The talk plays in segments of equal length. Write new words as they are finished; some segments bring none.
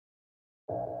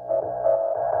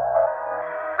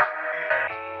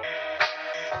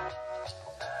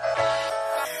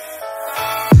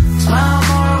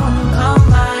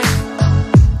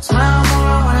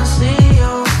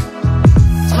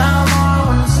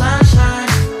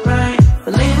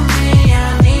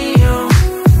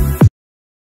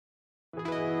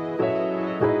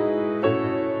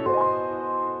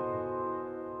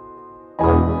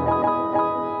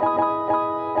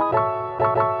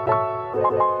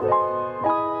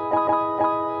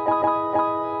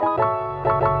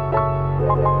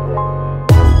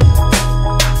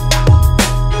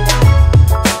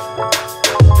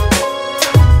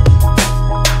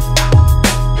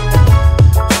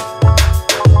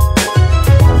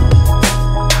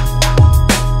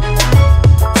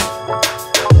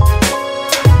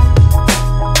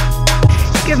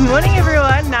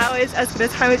as good a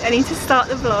time as any to start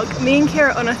the vlog. Me and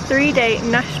Kierra are on a 3-day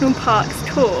national parks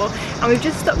tour, and we've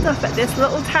just stopped off at this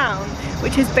little town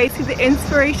which is basically the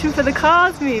inspiration for the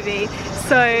Cars movie.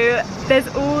 So there's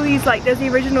all these, like, there's the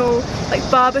original like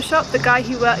barber shop. The guy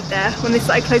who worked there when they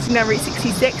started closing down Route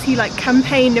 66, he like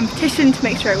campaigned and petitioned to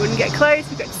make sure it wouldn't get closed.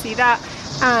 We got to see that,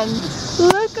 and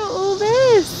look at all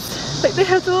this, like they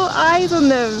have little eyes on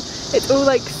them. It's all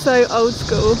like so old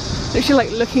school. Literally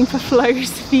like looking for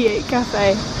Flo's V8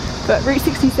 Cafe. But Route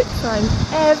 66 signs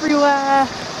everywhere.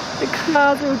 The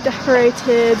cars are all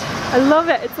decorated. I love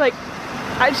it. It's like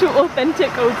actual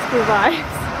authentic old school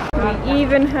vibes. We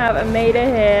even have a Maida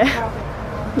here.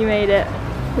 You made it.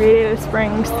 Radiator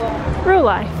Springs. Real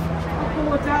life.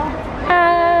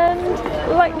 And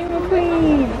Lightning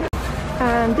McQueen.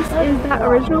 And this is that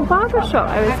original barber shop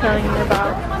I was telling you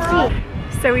about.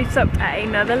 So we stopped at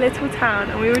another little town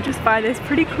and we were just by this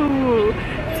pretty cool,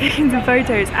 taking some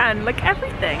photos and like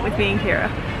everything with me and Kierra.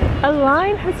 A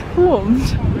line has formed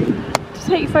to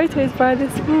take photos by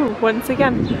this school once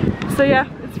again. So yeah,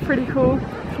 it's pretty cool.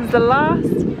 This is the last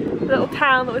little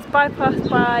town that was bypassed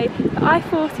by the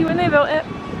I-40 when they built it.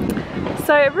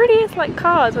 So it really is like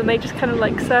Cars when they just kind of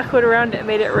like circled around it and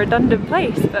made it a redundant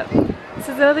place. But this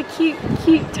is another cute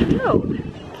town.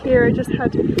 Kierra just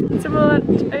had some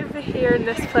lunch over here in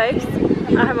this place.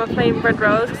 I have my plain bread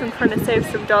rolls because I'm trying to save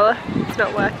some dollar. It's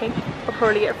not working. I'll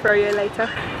probably get froyo later.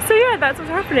 So yeah, that's what's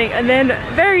happening. And then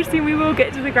very soon we will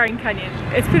get to the Grand Canyon.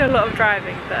 It's been a lot of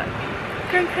driving, but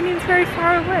Grand Canyon's very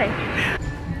far away.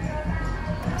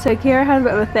 So Kierra had a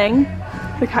bit of a thing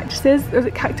for cactuses. Was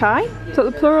it cacti? Is that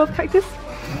the plural of cactus?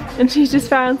 And she's just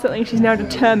found something she's now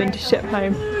determined to ship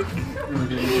home.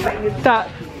 That.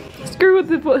 Screw with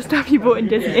the stuff you bought in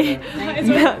Disney.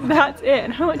 That's it.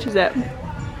 And how much is it?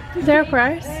 Is there a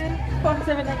price?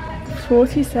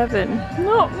 47.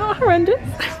 Not horrendous.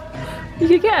 You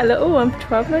could get a little one for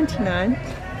 $12.99.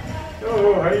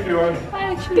 Hello, how you doing?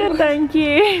 Hi, good, thank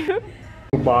you.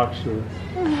 Boxer.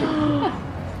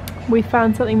 We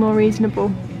found something more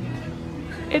reasonable.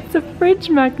 It's a fridge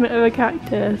magnet of a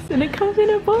cactus, and it comes in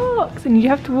a box, and you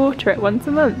have to water it once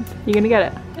a month. You're gonna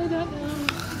get it? I don't know.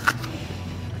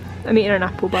 I'm eating an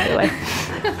apple, by the way.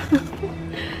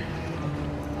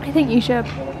 I think you should.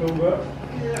 Well,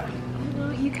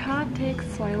 you can't take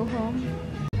soil home.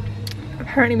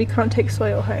 Apparently we can't take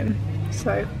soil home,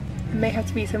 so it may have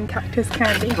to be some cactus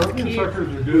candy.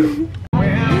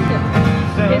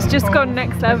 It's just gone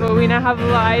next level. We now have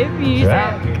live music.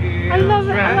 I love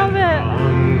it, I love it.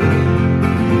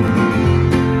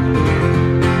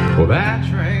 Well, that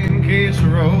train keeps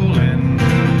rolling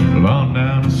on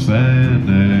down to San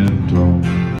Antonio.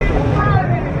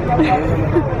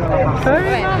 Oh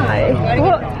my,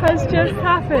 what has just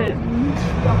happened?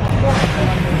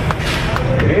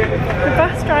 The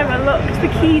bus driver locked the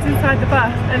keys inside the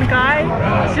bus, and a guy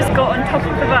just got on top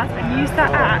of the bus and used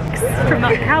that axe from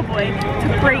that cowboy to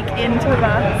break into the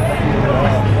bus.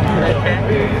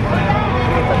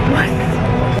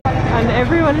 And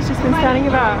everyone has just been standing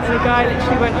about, and the guy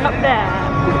literally went up there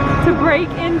to break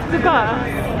into the bus.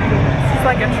 This is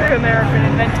like a true American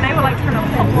invention. They were like trying to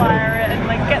hotwire it and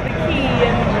like get the key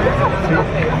and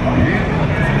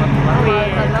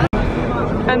weird.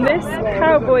 And this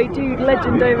cowboy dude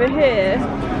legend over here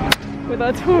with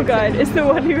our tour guide is the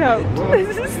one who helped.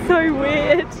 This is so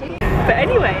weird. But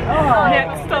anyway,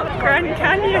 next stop Grand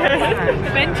Canyon.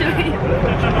 Eventually.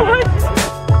 What?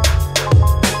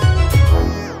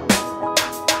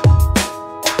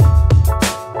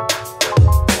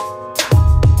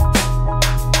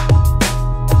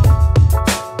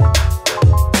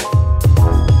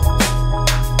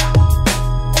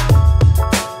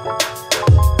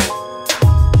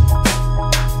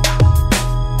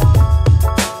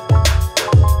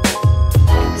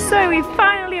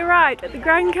 At the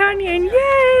Grand Canyon,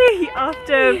 yay!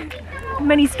 After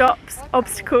many stops,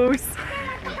 obstacles,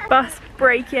 bus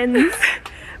break-ins,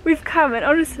 we've come, and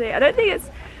honestly I don't think it's,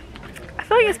 I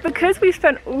feel like it's because we've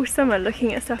spent all summer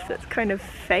looking at stuff that's kind of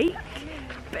fake,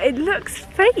 but it looks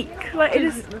fake, like it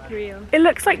is, it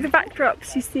looks like the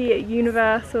backdrops you see at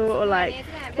Universal or like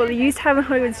what they used to have in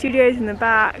Hollywood Studios in the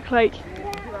back, like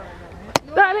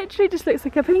that literally just looks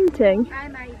like a painting.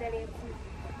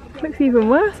 It looks even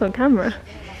worse on camera.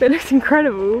 It looks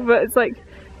incredible, but it's like,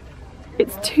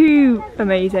 it's too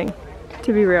amazing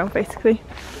to be real, basically.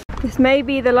 This may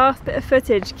be the last bit of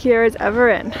footage Kierra's ever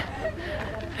in.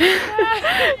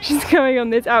 She's going on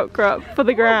this outcrop for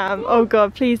the gram. Oh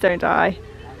god, please don't die.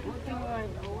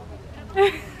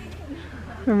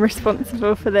 I'm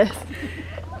responsible for this.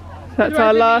 That's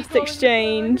our last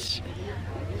exchange.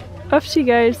 Off she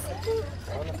goes.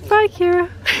 Bye, Kierra.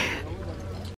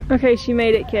 Okay, she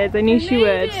made it, kids. I knew she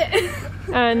would.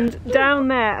 And down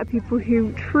there are people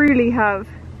who truly have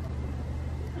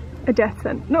a death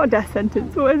sentence. Not a death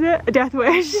sentence, what is it? A death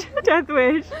wish. A death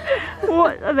wish.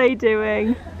 What are they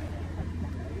doing?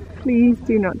 Please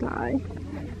do not die.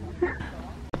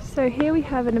 So here we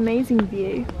have an amazing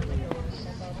view.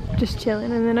 Just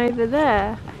chilling, and then over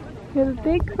there we have a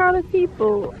big crowd of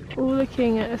people all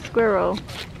looking at a squirrel.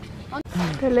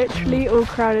 They're literally all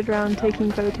crowded around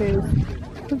taking photos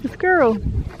of the squirrel.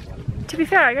 To be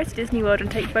fair, I go to Disney World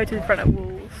and take photos in front of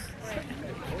walls. So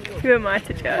who am I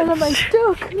to judge? And I'm like,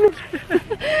 duck!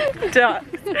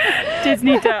 Ducks.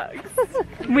 Disney ducks.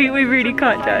 We really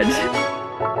can't judge.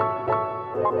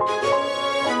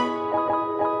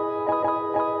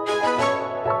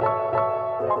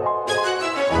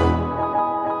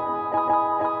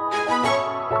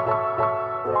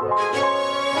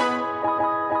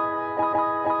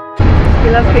 We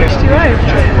love H2O.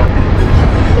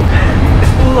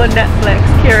 It's all on Netflix.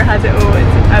 Kierra has it all.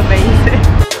 It's amazing.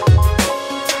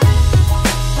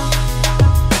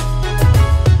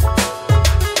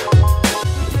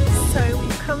 So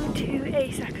we've come to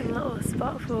a second little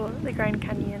spot for the Grand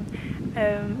Canyon,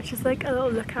 which is like a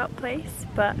little lookout place,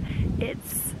 but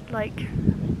it's like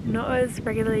not as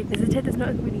regularly visited. There's not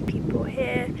as many people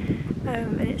here,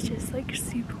 and it's just like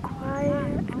super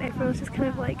quiet, and everyone's just kind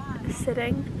of like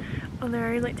sitting on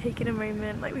their own, like taking a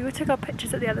moment. Like we took our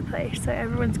pictures at the other place, so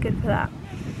everyone's good for that.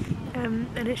 And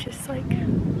it's just like, I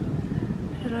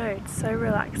don't know, it's so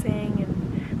relaxing,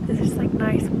 and there's just like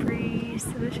nice breeze,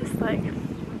 and it's just like,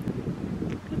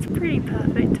 it's pretty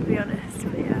perfect to be honest.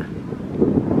 But yeah,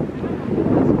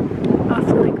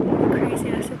 after like all the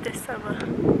craziness of this summer,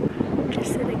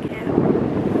 just sitting here,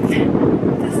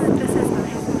 this is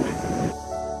nice.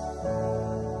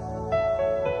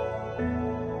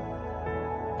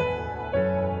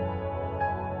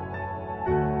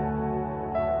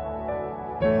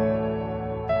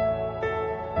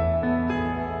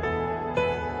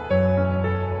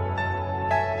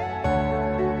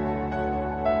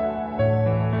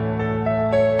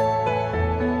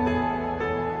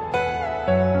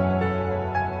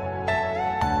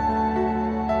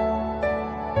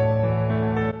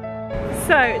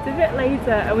 So it's a bit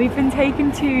later, and we've been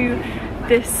taken to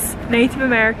this Native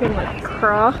American like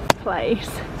craft place,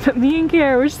 but me and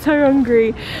Kierra were so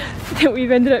hungry that we've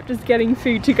ended up just getting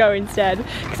food to go instead,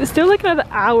 because it's still like another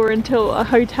hour until a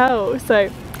hotel. So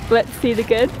let's see the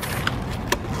goods.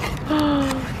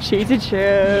 Cheesy chips.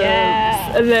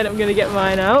 Yeah. And then I'm gonna get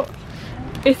mine out.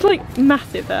 It's like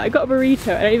massive though. I got a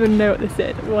burrito. I don't even know what this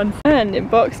is. And in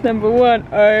box number 1,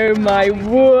 oh my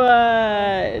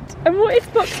word! And what is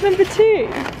box number 2?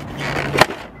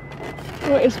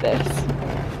 What is this?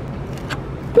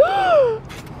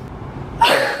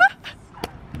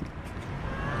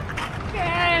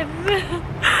 Yes!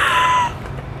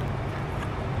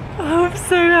 Oh, I'm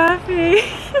so happy.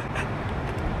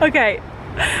 Okay,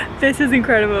 this is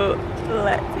incredible.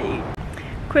 Let's eat.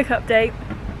 Quick update.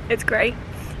 It's great.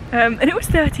 And it was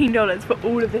 $13 for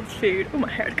all of this food. Oh, my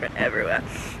hair is going everywhere.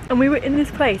 And we were in this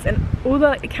place, and all the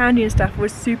like, candy and stuff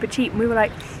was super cheap. And we were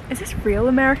like, is this real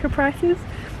America prices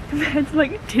compared to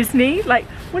like Disney? Like,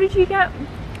 what did you get?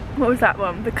 What was that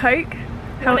one? The Coke?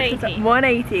 How much was that?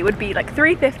 $1.80 would be like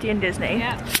 $3.50 in Disney.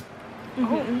 Yeah.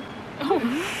 Mm-hmm. Oh.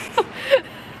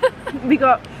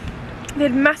 They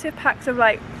had massive packs of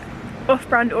like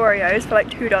off-brand Oreos for like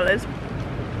 $2.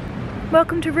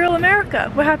 Welcome to real America.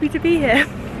 We're happy to be here.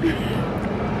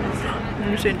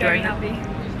 I'm just enjoying it.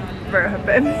 Very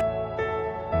happy.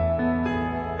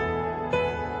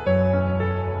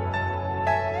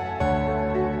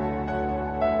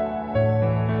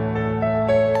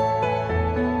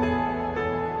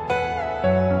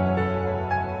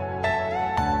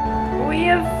 We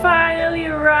have finally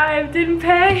arrived in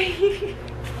Paris.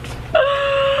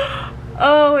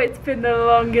 Oh, it's been the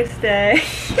longest day.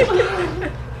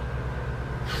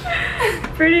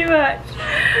 Pretty much.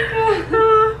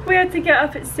 We had to get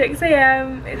up at 6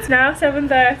 AM. It's now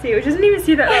 7:30, which doesn't even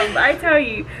seem that long, but I tell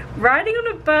you, riding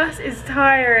on a bus is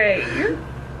tiring.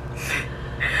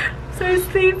 So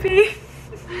sleepy.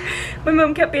 My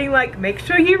mum kept being like, make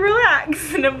sure you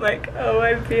relax, and I'm like, oh,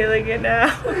 I'm feeling it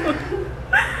now.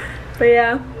 But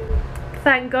yeah,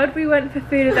 thank God we went for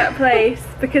food at that place,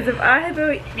 because if I had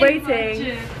been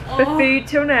waiting for food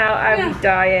till now, I'd be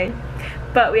dying.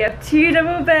 But we have 2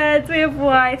 double beds, we have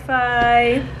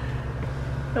Wi-Fi,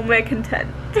 and we're content.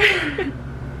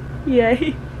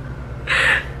 Yay.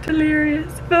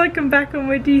 Delirious. I feel like I'm back on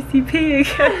my DCP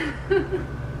again.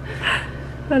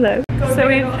 Hello. So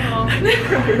we had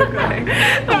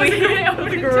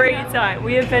a great time.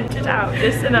 We have ventured out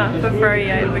just enough for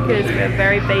rodeo because we're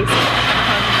very basic and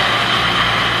hungry.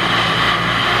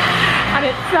 And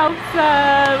it's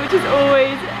salsa, which is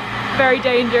always very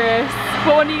dangerous.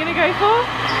 What one are you gonna go for?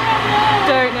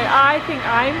 Don't know. I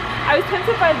was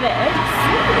tempted by this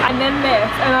and then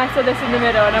this, and I saw this in the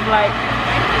middle, and I'm like,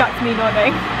 that's me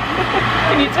nodding.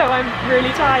 Can you tell I'm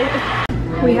really tired?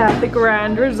 We have the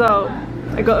grand result.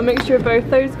 I got a mixture of both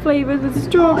those flavors with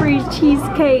strawberries,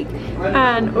 cheesecake,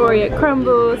 and Oreo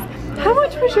crumbles. How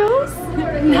much was yours?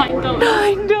 $9.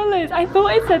 $9. I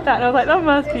thought it said that, and I was like, that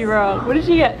must be wrong. What did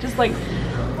you get? Just like,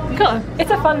 it's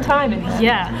a fun time in here.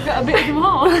 Yeah, got a bit of them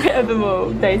all. A bit of them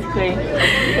all, basically.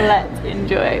 Let's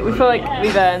enjoy. We feel like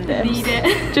we've earned this. Need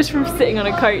it. Just from sitting on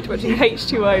a coach watching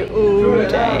H2O all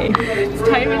day. It's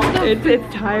tiring stuff.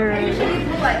 It's tiring.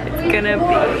 It's gonna be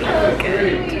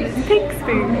good. Pink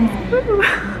spoons.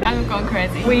 I've gone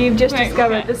crazy. We've just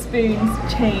discovered the spoons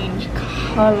change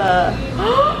colour.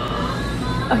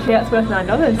 Okay, that's worth $9.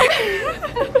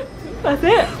 That's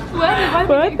it.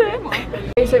 Worth it.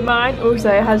 Okay, so mine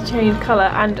also has changed colour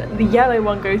and the yellow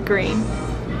one goes green.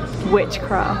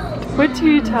 Witchcraft. We're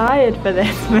too tired for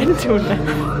this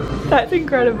mentalness. That's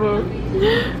incredible.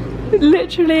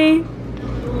 Literally.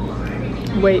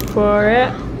 Wait for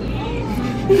it.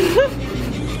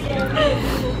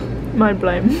 Mind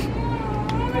blown.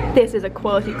 This is a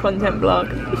quality content vlog.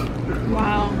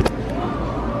 Wow.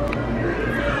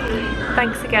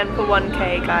 Thanks again for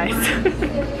 1K, guys.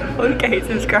 1K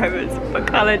subscribers for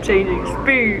colour changing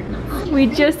spoons. We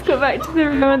just got back to the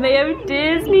room and they have a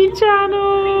Disney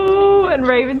Channel and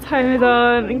Raven's home is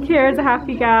on and Kierra's a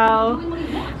happy gal,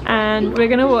 and we're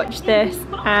gonna watch this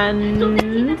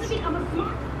and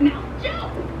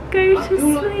go to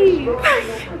sleep.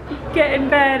 Get in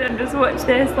bed and just watch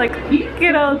this like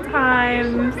good old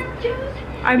times.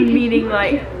 I'm meaning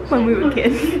like when we were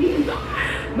kids.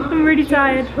 I'm really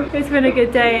tired. It's been a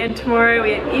good day and tomorrow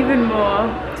we have even more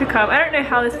to come. I don't know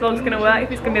how this vlog's gonna work,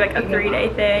 if it's gonna be like a 3-day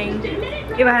thing.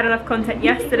 If I had enough content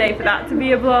yesterday for that to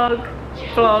be a vlog.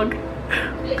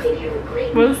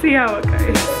 We'll see how it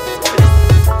goes.